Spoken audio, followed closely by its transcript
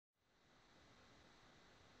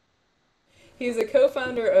He's a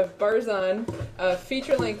co-founder of Barzan, a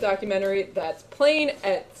feature-length documentary that's playing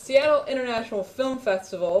at Seattle International Film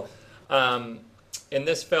Festival. In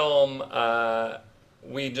this film,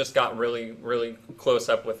 we just got really, really close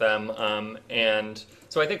up with them. And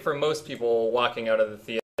so I think for most people walking out of the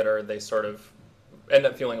theater, they sort of end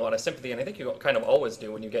up feeling a lot of sympathy. And I think you kind of always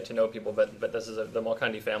do when you get to know people. But this is the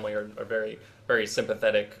Mulcandy family are very, very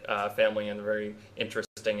sympathetic family and very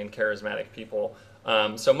interesting and charismatic people.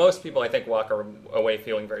 So most people, I think, walk away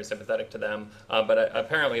feeling very sympathetic to them. But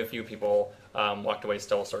apparently a few people walked away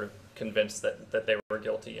still sort of convinced that they were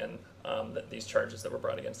guilty and that these charges that were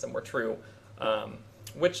brought against them were true.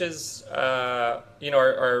 Which is, our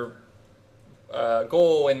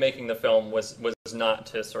goal in making the film was not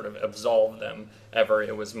to sort of absolve them ever.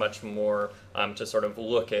 It was much more to sort of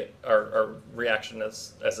look at our reaction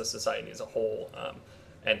as a society as a whole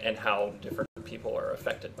and how different people are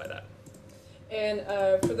affected by that. And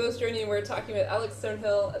for those joining, we're talking with Alex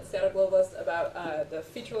Stonehill at Seattle Globalist about the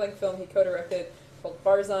feature-length film he co-directed called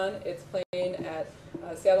Barzan. It's playing at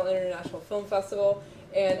Seattle International Film Festival.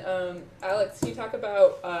 And Alex, can you talk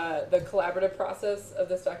about the collaborative process of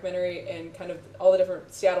this documentary and kind of all the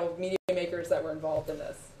different Seattle media makers that were involved in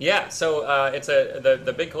this? Yeah, so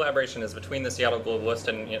the big collaboration is between the Seattle Globalist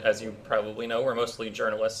and, as you probably know, we're mostly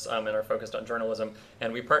journalists and are focused on journalism.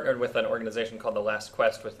 And we partnered with an organization called The Last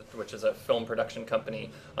Quest, which is a film production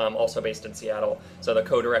company also based in Seattle. So the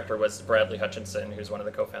co-director was Bradley Hutchinson, who's one of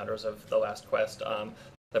the co-founders of The Last Quest.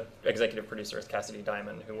 The executive producer is Cassidy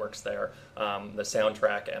Diamond, who works there. The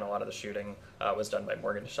soundtrack and a lot of the shooting was done by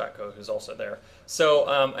Morgan Shotko, who's also there.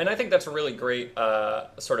 So, and I think that's a really great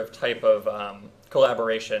sort of type of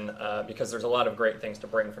collaboration because there's a lot of great things to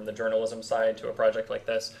bring from the journalism side to a project like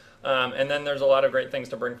this. And then there's a lot of great things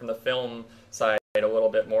to bring from the film side, a little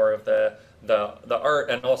bit more of the art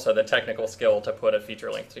and also the technical skill to put a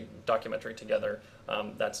feature-length documentary together.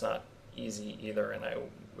 That's not easy either, and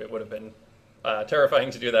it would have been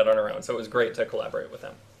terrifying to do that on our own, so it was great to collaborate with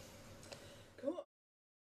them.